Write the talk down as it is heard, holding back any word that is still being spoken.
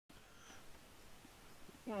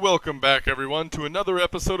Welcome back, everyone, to another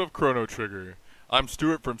episode of Chrono Trigger. I'm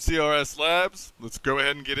Stuart from CRS Labs. Let's go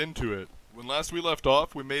ahead and get into it. When last we left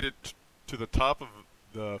off, we made it to the top of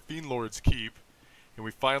the Fiend Lord's Keep, and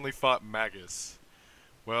we finally fought Magus.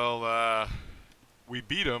 Well, we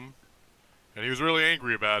beat him, and he was really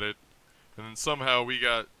angry about it, and then somehow we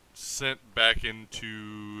got sent back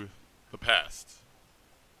into the past.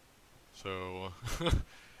 So,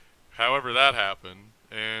 however that happened.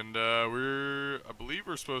 And I believe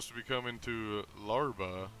we're supposed to be coming to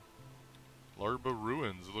Larba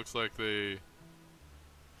Ruins. It looks like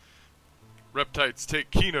Reptites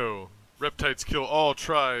take Kino. Reptites kill all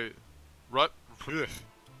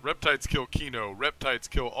Reptites kill Kino. Reptites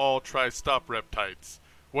kill all stop Reptites.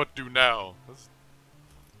 What do now?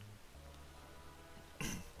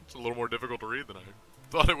 It's a little more difficult to read than I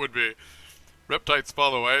thought it would be. Reptites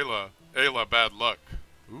follow Ayla. Ayla, bad luck.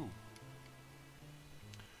 Ooh.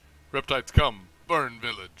 Reptites come. Burn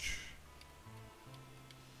village.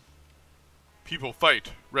 People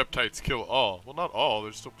fight. Reptites kill all. Well, not all.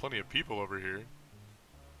 There's still plenty of people over here.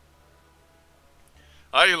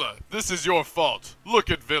 Ayla, this is your fault. Look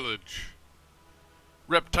at village.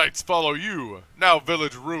 Reptites follow you. Now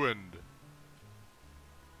village ruined.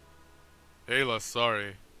 Ayla,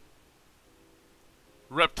 sorry.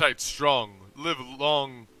 Reptites strong. Live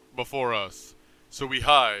long before us. So we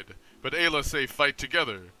hide. But Ayla say fight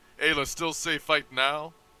together. Ayla still say fight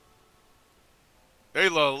now?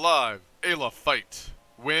 Ayla alive. Ayla fight.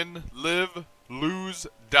 Win, live, lose,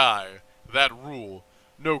 die. That rule.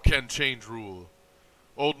 No can change rule.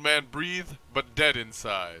 Old man breathe, but dead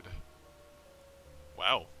inside.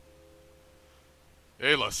 Wow.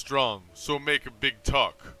 Ayla strong, so make a big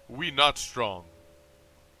talk. We not strong.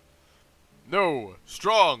 No,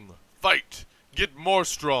 strong. Fight. Get more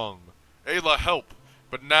strong. Ayla help,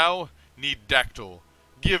 but now need Dactyl.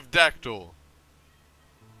 Give Dactyl.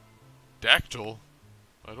 Dactyl?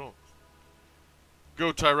 I don't...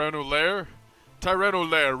 Go Tyranno Lair? Tyranno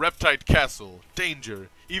Lair, Reptite Castle. Danger.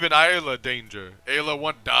 Even Ayla danger. Ayla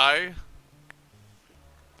want die?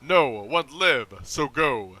 No, want live, so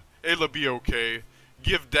go. Ayla be okay.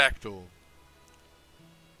 Give Dactyl.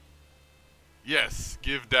 Yes,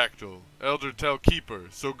 give Dactyl. Elder tell Keeper,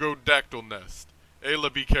 so go Dactyl nest.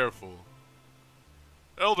 Ayla be careful.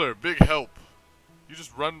 Elder, big help. You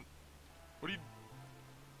just run. What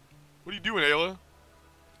are you doing, Ayla?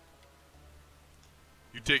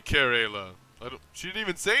 You take care, Ayla. She didn't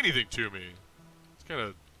even say anything to me. It's kind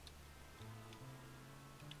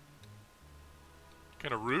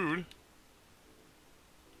of rude.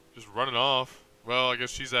 Just running off. Well, I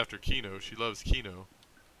guess she's after Kino. She loves Kino.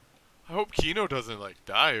 I hope Kino doesn't like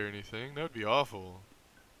die or anything. That would be awful.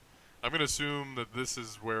 I'm gonna assume that this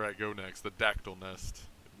is where I go next. The Dactyl nest.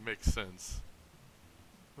 It makes sense.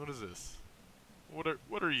 What is this? What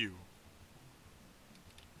are you?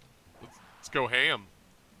 Let's go ham.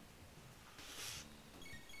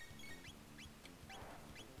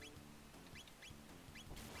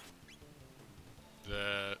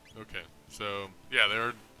 Okay. So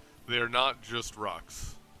yeah, they are not just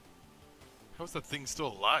rocks. How is that thing still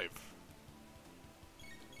alive?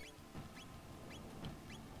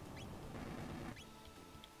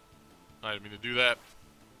 I didn't mean to do that.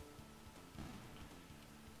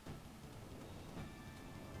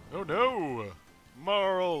 Oh no!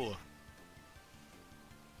 Marl!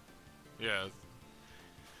 Yeah.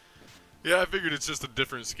 Yeah, I figured it's just a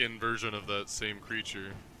different skin version of that same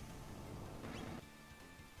creature.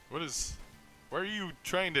 Why are you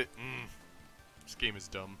trying to... This game is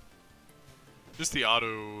dumb. Just the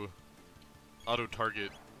auto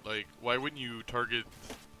target. Like, why wouldn't you target...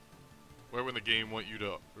 Why wouldn't the game want you to...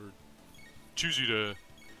 Or choose you to...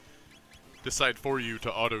 Decide for you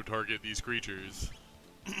to auto target these creatures?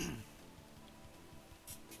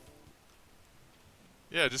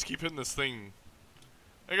 Yeah, just keep hitting this thing.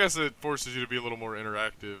 I guess it forces you to be a little more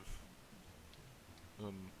interactive.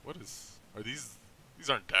 Are these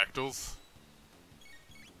aren't dactyls.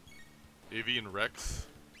 Avian Rex.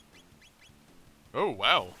 Oh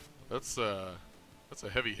wow. That's a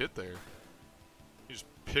heavy hit there. You just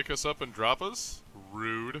pick us up and drop us?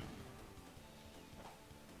 Rude.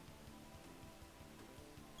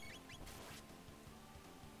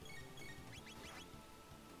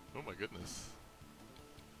 Oh my goodness.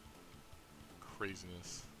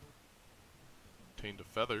 Craziness. Obtained a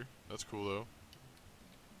feather. That's cool though.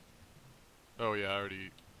 Oh yeah, I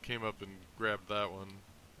already came up and grabbed that one.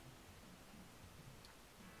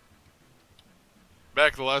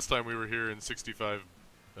 Back the last time we were here in 65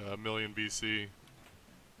 million BC,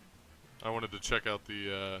 I wanted to check out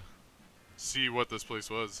see what this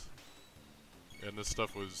place was. And this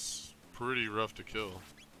stuff was pretty rough to kill.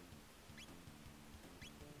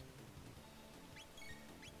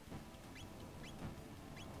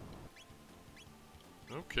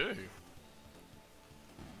 Okay.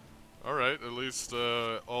 Alright, at least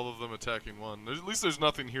all of them attacking one. At least there's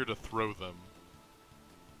nothing here to throw them.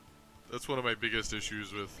 That's one of my biggest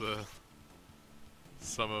issues with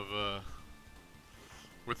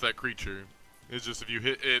with that creature. It's just if you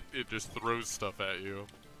hit it, it just throws stuff at you.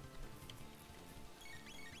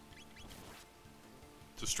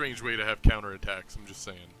 It's a strange way to have counterattacks, I'm just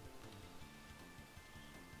saying.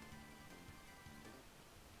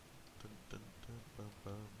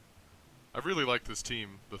 I really like this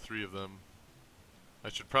team, the three of them. I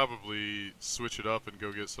should probably switch it up and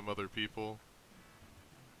go get some other people.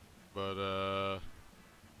 But,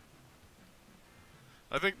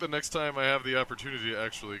 I think the next time I have the opportunity to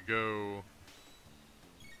actually go...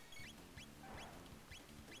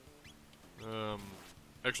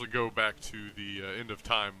 actually go back to the end of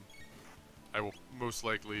time, I will most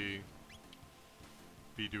likely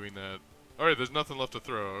be doing that. Alright, there's nothing left to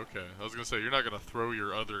throw. Okay. I was gonna say, you're not gonna throw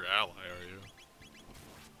your other ally, are you?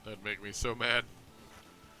 That'd make me so mad.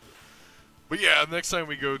 But yeah, next time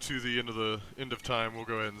we go to the end of time, we'll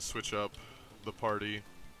go ahead and switch up the party.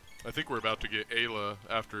 I think we're about to get Ayla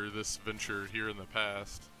after this venture here in the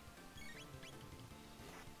past.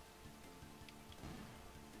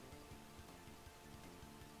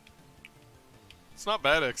 It's not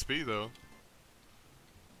bad XP though.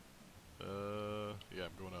 Yeah,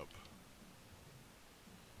 I'm going up.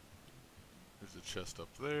 There's a chest up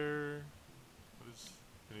there. What is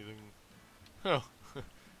anything? Oh.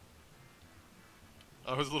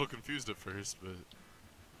 I was a little confused at first, but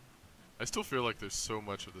I still feel like there's so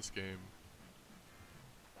much of this game.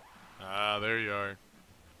 Ah, there you are.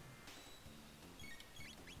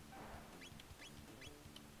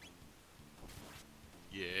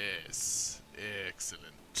 Yes.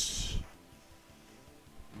 Excellent.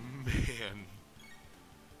 Man.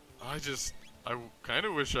 I kind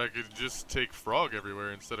of wish I could just take Frog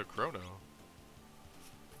everywhere instead of Chrono.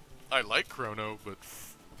 I like Chrono, but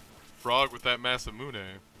Frog with that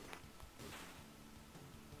Masamune.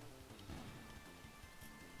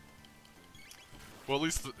 Well, at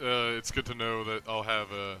least it's good to know that I'll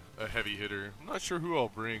have a heavy hitter. I'm not sure who I'll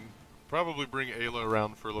bring. Probably bring Ayla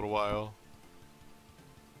around for a little while.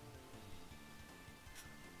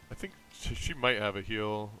 I think she might have a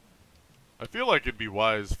heal. I feel like it'd be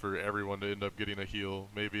wise for everyone to end up getting a heal,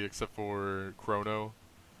 maybe except for Chrono,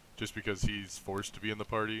 just because he's forced to be in the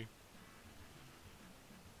party.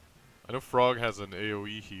 I know Frog has an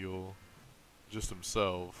AoE heal, just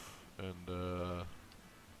himself, and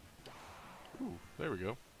ooh, there we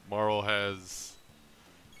go. Marl has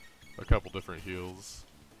a couple different heals.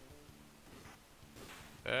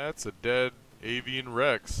 That's a dead Avian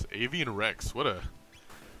Rex. Avian Rex, what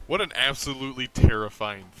an absolutely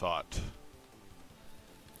terrifying thought.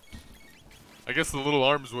 I guess the little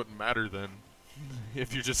arms wouldn't matter then,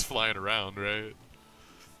 if you're just flying around, right?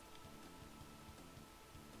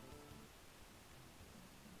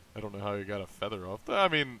 I don't know how you got a feather off. I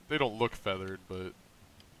mean, they don't look feathered, but...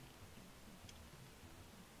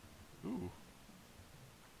 Ooh.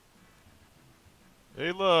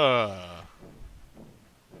 Ayla!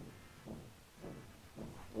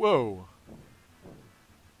 Whoa!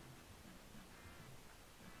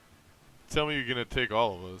 Tell me you're gonna take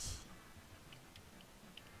all of us.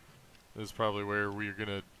 This is probably where we're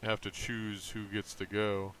gonna have to choose who gets to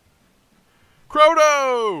go.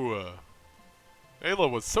 Chrono!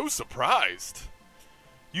 Ayla was so surprised.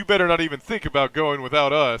 You better not even think about going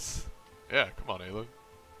without us. Yeah, come on, Ayla.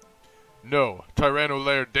 No, Tyranno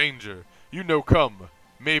Lair danger. You no come.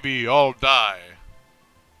 Maybe I'll die.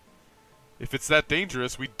 If it's that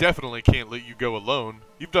dangerous, we definitely can't let you go alone.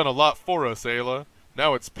 You've done a lot for us, Ayla.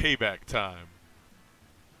 Now it's payback time.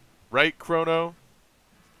 Right, Chrono?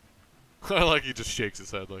 I like he just shakes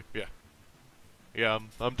his head like, yeah. Yeah,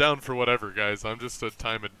 I'm down for whatever, guys. I'm just a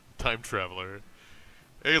time traveler.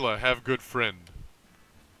 Ayla, have good friend.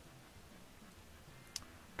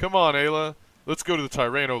 Come on, Ayla. Let's go to the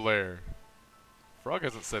Tyranno Lair. Frog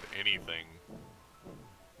hasn't said anything.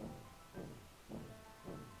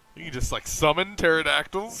 You can just, like, summon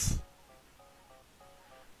pterodactyls?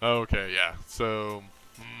 Okay, yeah. So...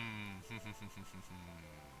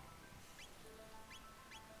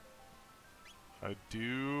 I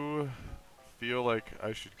do feel like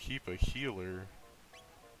I should keep a healer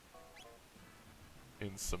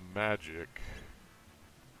in some magic.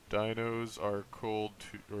 Dinos are cold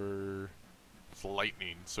to, or it's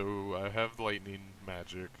lightning, so I have lightning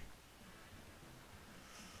magic.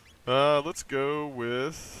 Let's go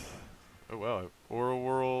with, oh wow, I have Oral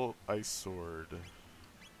Whirl, Ice Sword.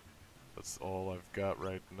 That's all I've got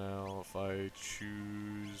right now. If I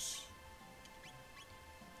choose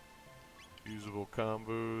Usable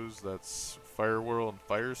combos. That's Fire Whirl and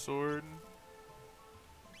Fire Sword.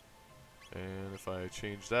 And if I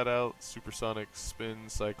change that out, Supersonic Spin,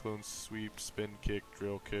 Cyclone Sweep, Spin Kick,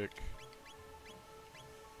 Drill Kick.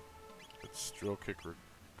 It's Drill Kick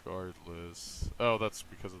regardless. Oh, that's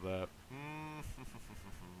because of that.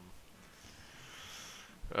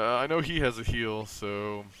 I know he has a heal,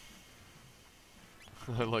 so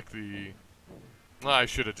I like the... I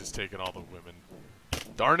should have just taken all the women.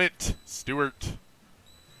 Darn it, Stuart.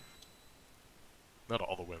 Not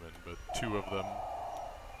all the women, but 2 of them.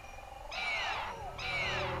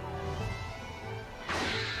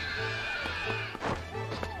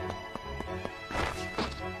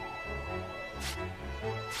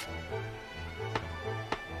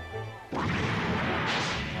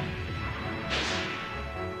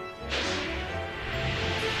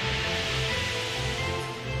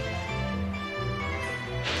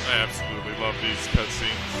 I absolutely love these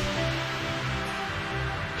cutscenes.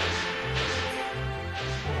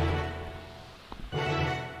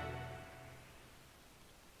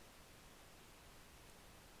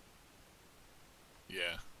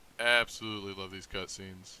 Yeah, absolutely love these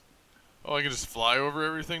cutscenes. Oh, I can just fly over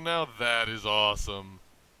everything now? That is awesome.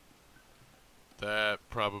 That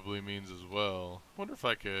probably means as well. Wonder if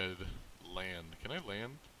I could land. Can I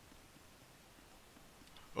land?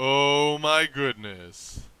 Oh my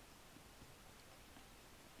goodness.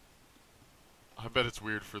 I bet it's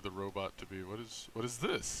weird for the robot to be. What is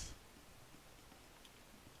this?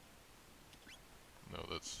 No,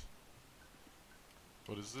 that's...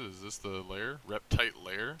 What is this? Is this the lair? Reptite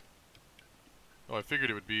lair? Oh, I figured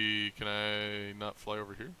it would be... Can I not fly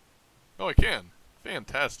over here? Oh, I can.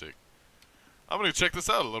 Fantastic. I'm gonna check this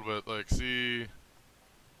out a little bit. Like, see...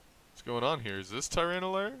 What's going on here? Is this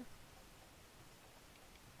Tyranno lair?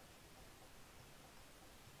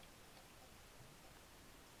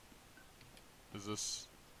 Is this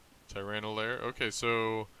Tyranno lair? Okay,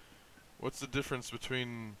 so... What's the difference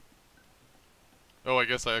between... Oh, I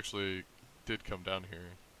guess I actually did come down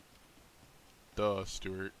here. Duh,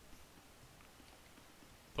 Stuart.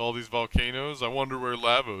 With all these volcanoes, I wonder where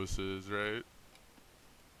Lavos is, right?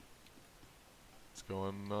 What's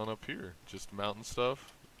going on up here? Just mountain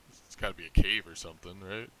stuff? It's gotta be a cave or something,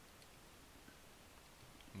 right?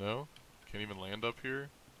 No? Can't even land up here?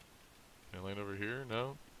 Can I land over here?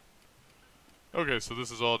 No? Okay, so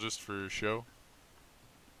this is all just for show.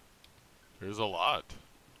 There's a lot.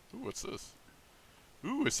 Ooh, what's this?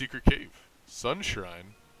 Ooh, a secret cave. Sun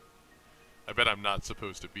Shrine. I bet I'm not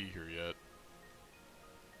supposed to be here yet.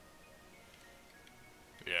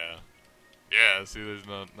 Yeah. Yeah, see, there's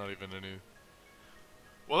not even any...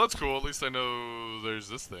 Well, that's cool. At least I know there's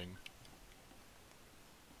this thing.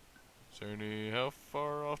 Is there any... How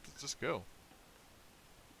far off does this go?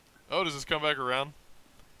 Oh, does this come back around?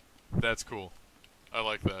 That's cool. I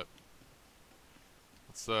like that.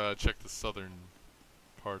 Let's check the southern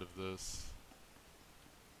part of this.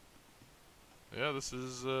 Yeah, this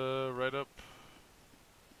is right up.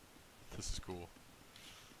 This is cool.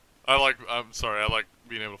 I'm sorry, I like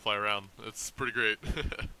being able to fly around. It's pretty great.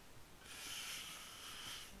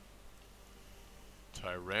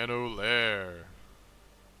 Tyranno lair.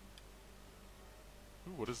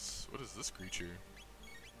 Ooh, what is this creature?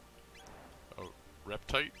 Oh,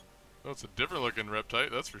 Reptite? Oh, it's a different looking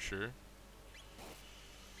Reptite, that's for sure.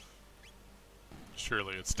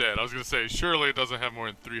 Surely it's dead. I was gonna say, surely it doesn't have more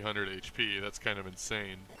than 300 HP. That's kind of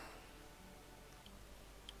insane.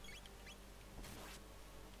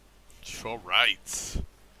 Alright.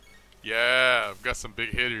 Yeah, I've got some big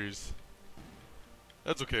hitters.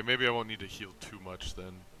 That's okay, maybe I won't need to heal too much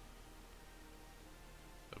then.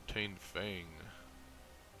 Obtained Fang.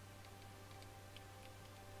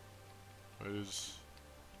 What is...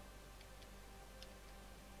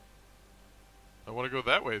 I want to go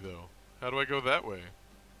that way though. How do I go that way?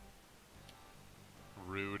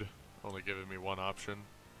 Rude. Only giving me one option.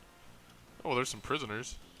 Oh, well, there's some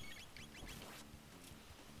prisoners.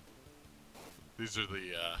 These are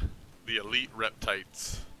the elite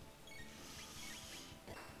reptites.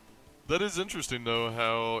 That is interesting though,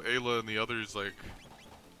 how Ayla and the others, like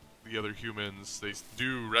the other humans, they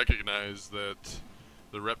do recognize that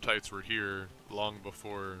the reptites were here long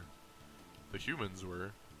before the humans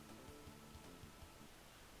were.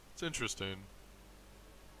 It's interesting.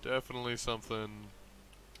 Definitely something.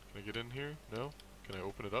 Can I get in here? No? Can I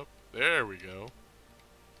open it up? There we go.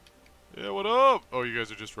 Yeah, what up? Oh, you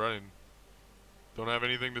guys are just running. Don't have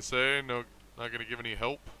anything to say? No, not gonna give any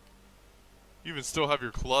help? You even still have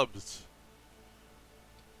your clubs.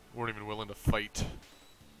 Weren't even willing to fight.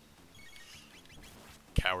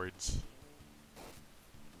 Cowards.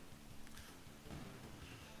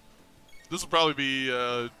 This will probably be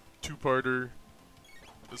a two-parter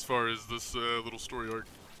as far as this little story arc.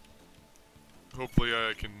 Hopefully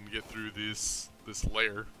I can get through this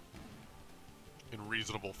lair in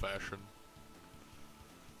reasonable fashion.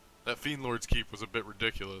 That Fiend Lord's Keep was a bit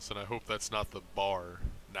ridiculous, and I hope that's not the bar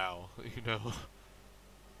now, you know.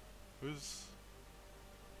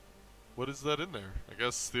 What is that in there? I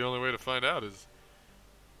guess the only way to find out is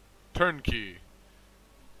turnkey.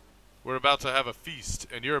 We're about to have a feast,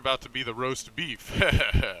 and you're about to be the roast beef.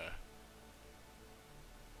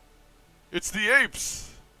 It's the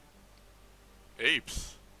apes!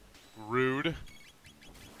 Apes. Rude.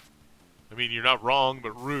 I mean, you're not wrong,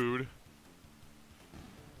 but rude.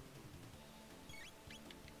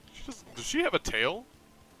 Does she have a tail?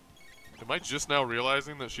 Am I just now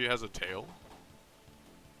realizing that she has a tail?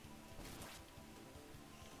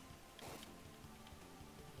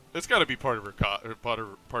 It's got to be part of her part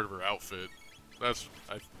of her outfit.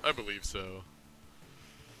 I believe so.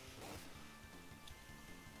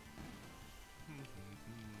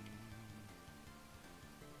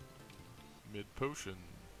 Mid potion.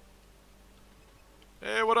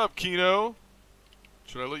 Hey, what up, Kino?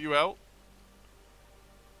 Should I let you out?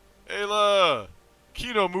 Ayla!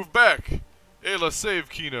 Kino, move back! Ayla, save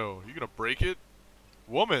Kino. You gonna break it?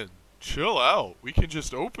 Woman, chill out. We can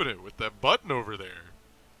just open it with that button over there.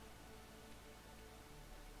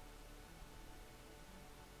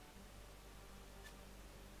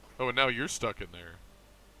 Oh, and now you're stuck in there.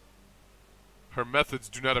 Her methods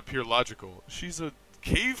do not appear logical. She's a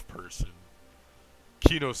cave person.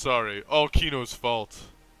 Kino sorry. All Kino's fault.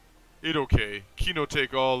 It okay. Kino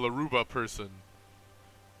take all Laruba person.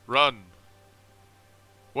 Run.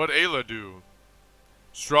 What Ayla do?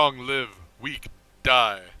 Strong live. Weak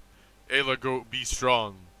die. Ayla go be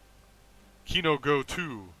strong. Kino go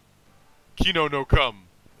too. Kino no come.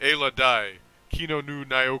 Ayla die. Kino nu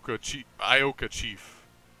Ioka chief.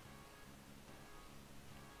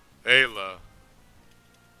 Ayla.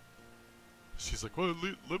 She's like, well,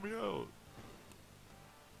 let me out.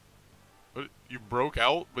 What? You broke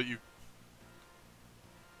out, but you...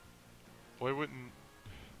 Why wouldn't...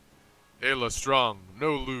 Ayla strong.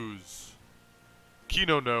 No lose.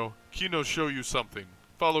 Kino no. Kino show you something.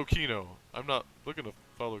 Follow Kino. I'm not looking to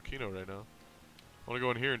follow Kino right now. I want to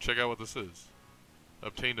go in here and check out what this is.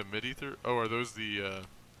 Obtained a mid-ether? Oh, are those the,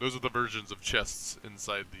 those are the versions of chests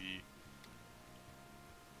inside the...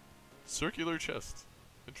 circular chest.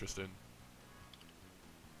 Interesting.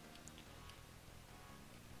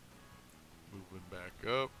 Moving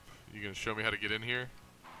back up. You gonna show me how to get in here?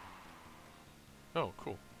 Oh,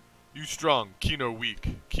 cool. You strong, Kino weak,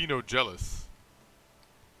 Kino jealous.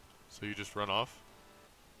 So you just run off?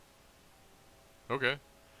 Okay.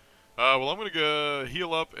 Well, I'm gonna go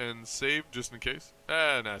heal up and save just in case.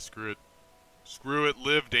 Ah, nah, screw it. Screw it,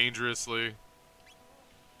 live dangerously.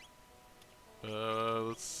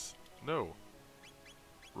 Let's... No.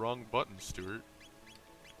 Wrong button, Stuart.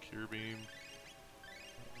 Cure beam.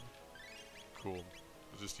 Cool.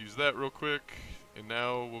 We'll just use that real quick, and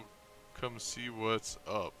now we'll come see what's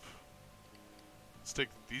up. Let's take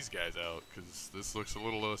these guys out, because this looks a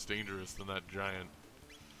little less dangerous than that giant.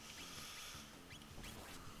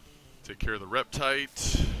 Take care of the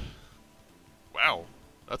Reptite. Wow.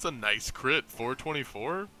 That's a nice crit.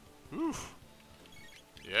 424? Oof.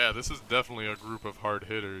 Yeah, this is definitely a group of hard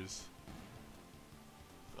hitters.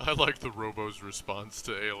 I like the Robo's response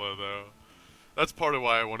to Ayla, though. That's part of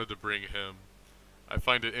why I wanted to bring him. I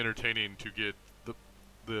find it entertaining to get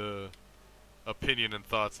the opinion and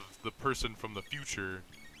thoughts of the person from the future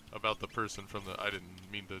about the person from the... I didn't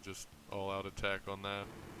mean to just all-out attack on that.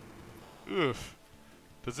 Oof.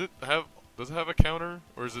 Does it have a counter,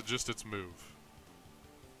 or is it just its move?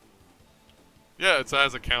 Yeah, it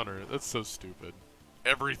has a counter. That's so stupid.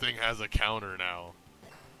 Everything has a counter now.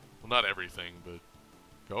 Well, not everything, but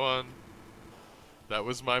go on. That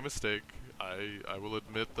was my mistake. I will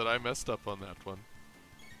admit that I messed up on that one.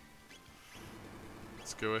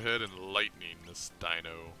 Let's go ahead and lightning this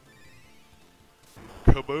dino.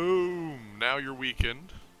 Kaboom! Now you're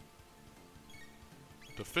weakened.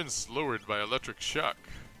 Defense lowered by electric shock.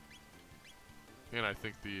 And I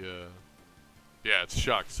think the, yeah, it's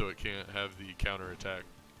shocked, so it can't have the counter attack.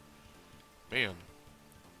 Man.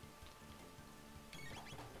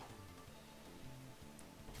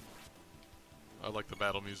 I like the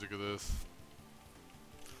battle music of this.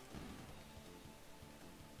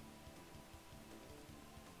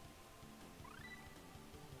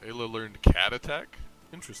 Ayla learned Cat Attack?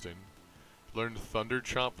 Interesting. Learned Thunder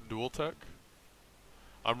Chomp Dual Tech?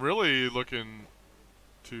 I'm really looking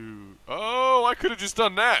to... Oh, I could have just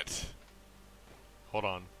done that! Hold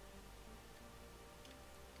on.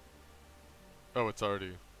 Oh, it's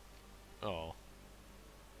already. Oh.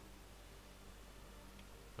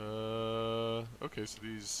 Okay, so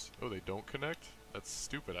these. Oh, they don't connect? That's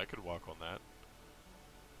stupid. I could walk on that.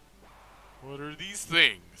 What are these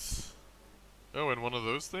things? Oh, and one of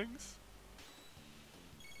those things?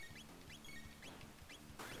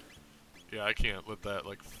 Yeah, I can't let that,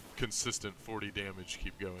 like, consistent 40 damage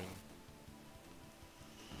keep going.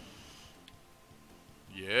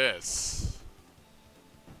 Yes.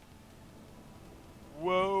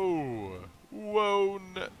 Whoa. Whoa,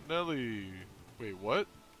 Nelly. Wait, what?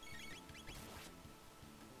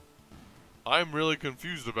 I'm really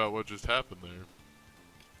confused about what just happened there.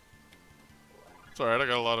 It's alright, I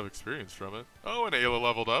got a lot of experience from it. Oh, and Ayla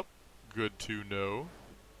leveled up. Good to know.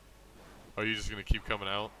 Are you just gonna keep coming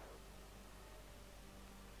out?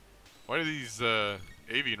 Why do these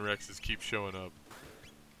avian Rexes keep showing up?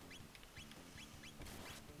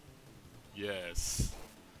 Yes.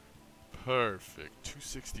 Perfect.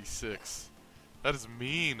 266. That is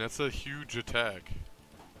mean. That's a huge attack.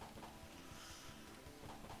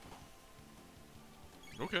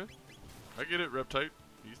 Okay. I get it, Reptite.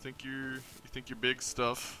 You think you're big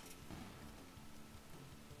stuff.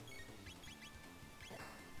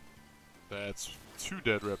 That's 2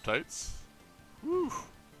 dead Reptites. Woo.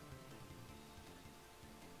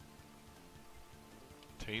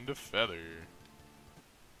 Tamed a feather.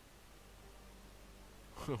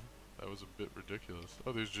 That was a bit ridiculous.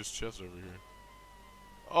 Oh, there's just chests over here.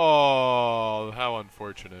 Oh, how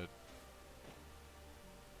unfortunate.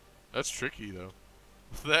 That's tricky, though.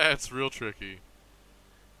 That's real tricky.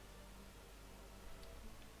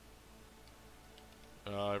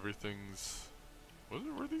 Everything's...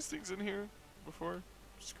 Were these things in here before?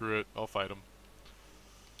 Screw it, I'll fight them.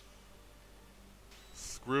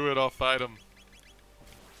 Screw it, I'll fight them.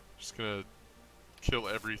 Just gonna kill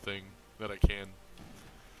everything that I can.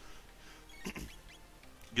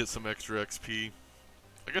 Get some extra XP.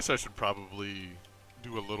 I guess I should probably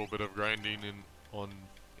do a little bit of grinding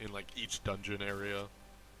in like each dungeon area.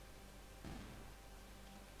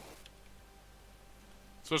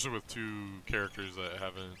 Especially with 2 characters that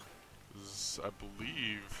haven't, I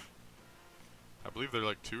believe they're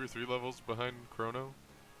like 2 or 3 levels behind Chrono.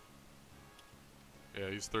 Yeah,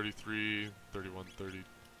 he's 33, 31, 30.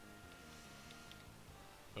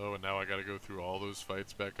 Oh, and now I gotta go through all those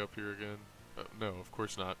fights back up here again? No, of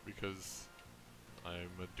course not, because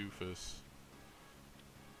I'm a doofus.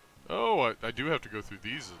 Oh, I do have to go through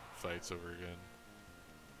these fights over again.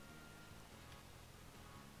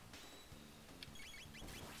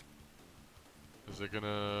 Is it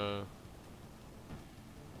gonna...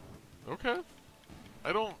 Okay.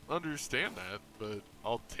 I don't understand that, but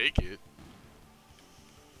I'll take it.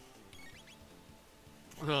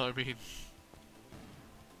 No, I mean...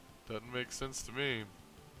 Doesn't make sense to me.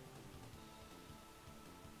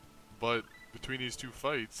 But between these 2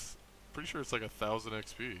 fights, pretty sure it's like 1,000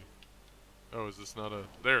 XP. Oh, is this not a...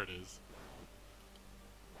 There it is.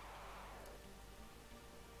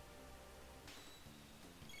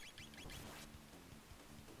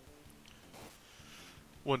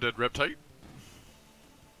 One dead Reptite.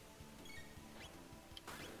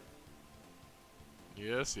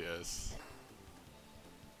 Yes, yes.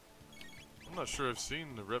 I'm not sure I've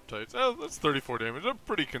seen the Reptites. Oh, that's 34 damage. They're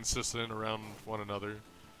pretty consistent around one another.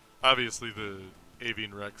 Obviously, the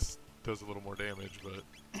Avian Rex does a little more damage, but...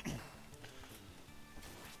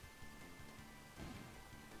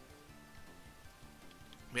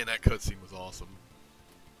 Man, that cutscene was awesome.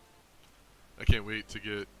 I can't wait to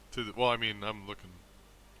get to the... Well, I mean, I'm looking...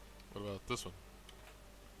 What about this one?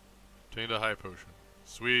 Obtained a high potion.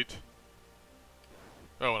 Sweet.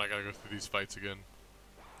 Oh, and I gotta go through these fights again.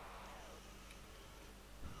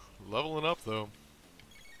 Leveling up, though.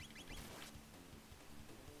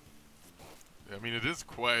 I mean, it is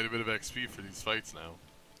quite a bit of XP for these fights now.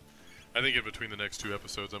 I think in between the next 2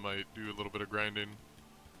 episodes, I might do a little bit of grinding.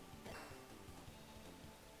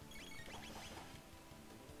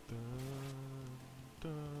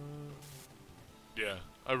 Yeah,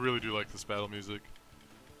 I really do like this battle music.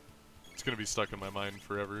 It's gonna be stuck in my mind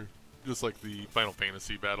forever. Just like the Final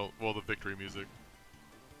Fantasy battle, well, the victory music.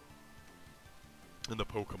 And the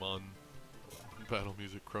Pokemon battle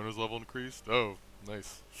music. Chrono's level increased? Oh,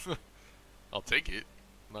 nice. I'll take it.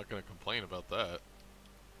 I'm not gonna complain about that.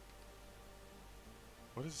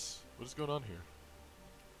 What is going on here?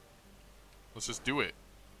 Let's just do it.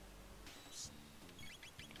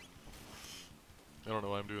 I don't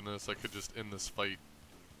know why I'm doing this. I could just end this fight.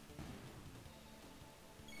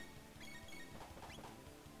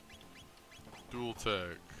 Dual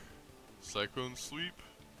tech. Cyclone Sweep.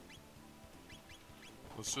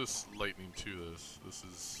 Let's just lightning to this. This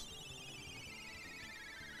is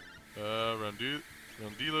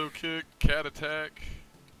Rondilo kick, cat attack.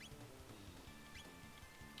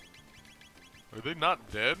 Are they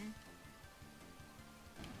not dead?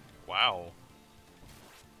 Wow.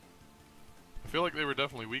 I feel like they were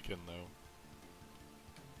definitely weakened, though.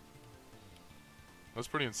 That's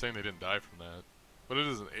pretty insane they didn't die from that. But it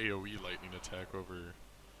is an AoE lightning attack over...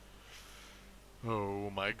 Oh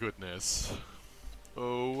my goodness.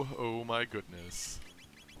 Oh my goodness.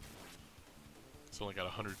 It's only got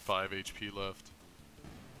 105 HP left.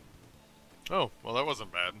 Oh, well that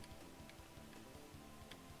wasn't bad.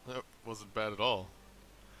 That wasn't bad at all.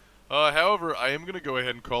 However, I am going to go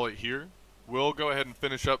ahead and call it here. We'll go ahead and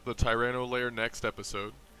finish up the Tyranno lair next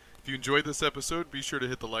episode. If you enjoyed this episode, be sure to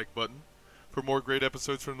hit the like button. For more great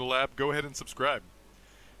episodes from the lab, go ahead and subscribe.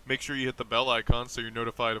 Make sure you hit the bell icon so you're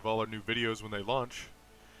notified of all our new videos when they launch.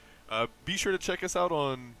 Be sure to check us out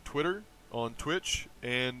on Twitter, on Twitch,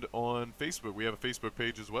 and on Facebook. We have a Facebook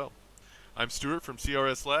page as well. I'm Stuart from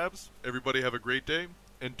CRS Labs. Everybody have a great day,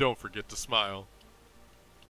 and don't forget to smile.